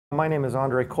My name is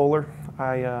Andre Kohler.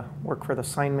 I work for the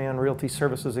Signman Realty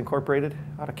Services Incorporated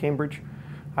out of Cambridge.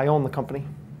 I own the company.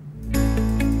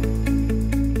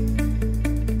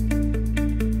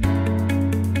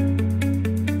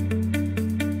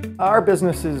 Our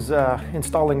business is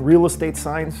installing real estate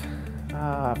signs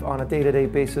on a day-to-day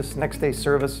basis, next day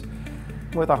service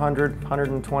with 100,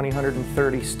 120,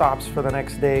 130 stops for the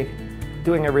next day,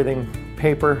 doing everything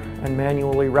paper and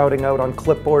manually routing out on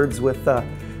clipboards with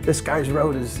this guy's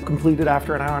route is completed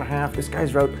after an hour and a half, this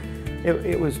guy's route.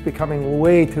 It was becoming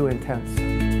way too intense.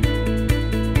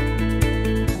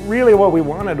 Really what we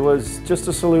wanted was just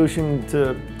a solution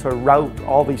to route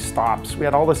all these stops. We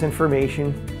had all this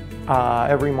information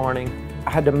every morning. I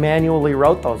had to manually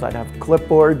route those. I'd have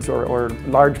clipboards or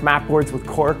large map boards with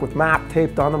cork with map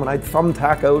taped on them, and I'd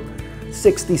thumbtack out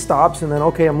 60 stops, and then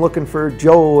okay, I'm looking for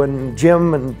Joe and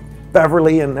Jim and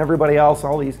Beverly and everybody else,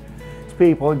 all these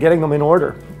people, and getting them in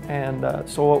order. And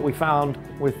so what we found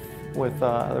with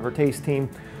the Vertace team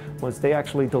was they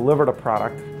actually delivered a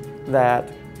product that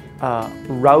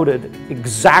routed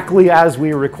exactly as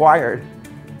we required,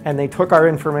 and they took our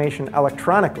information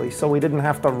electronically, so we didn't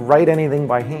have to write anything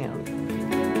by hand.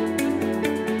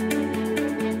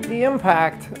 The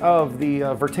impact of the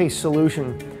Vertace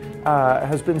solution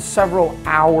has been several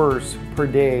hours per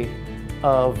day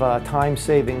of time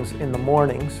savings in the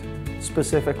mornings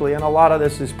specifically, and a lot of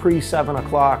this is pre-7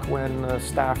 o'clock when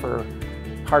staff are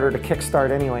harder to kickstart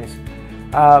anyways.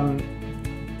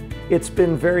 It's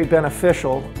been very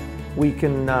beneficial. We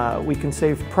can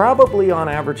save probably on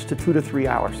average to 2 to 3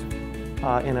 hours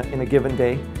in a given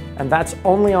day, and that's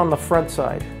only on the front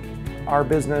side. Our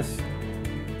business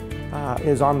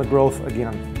is on the growth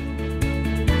again.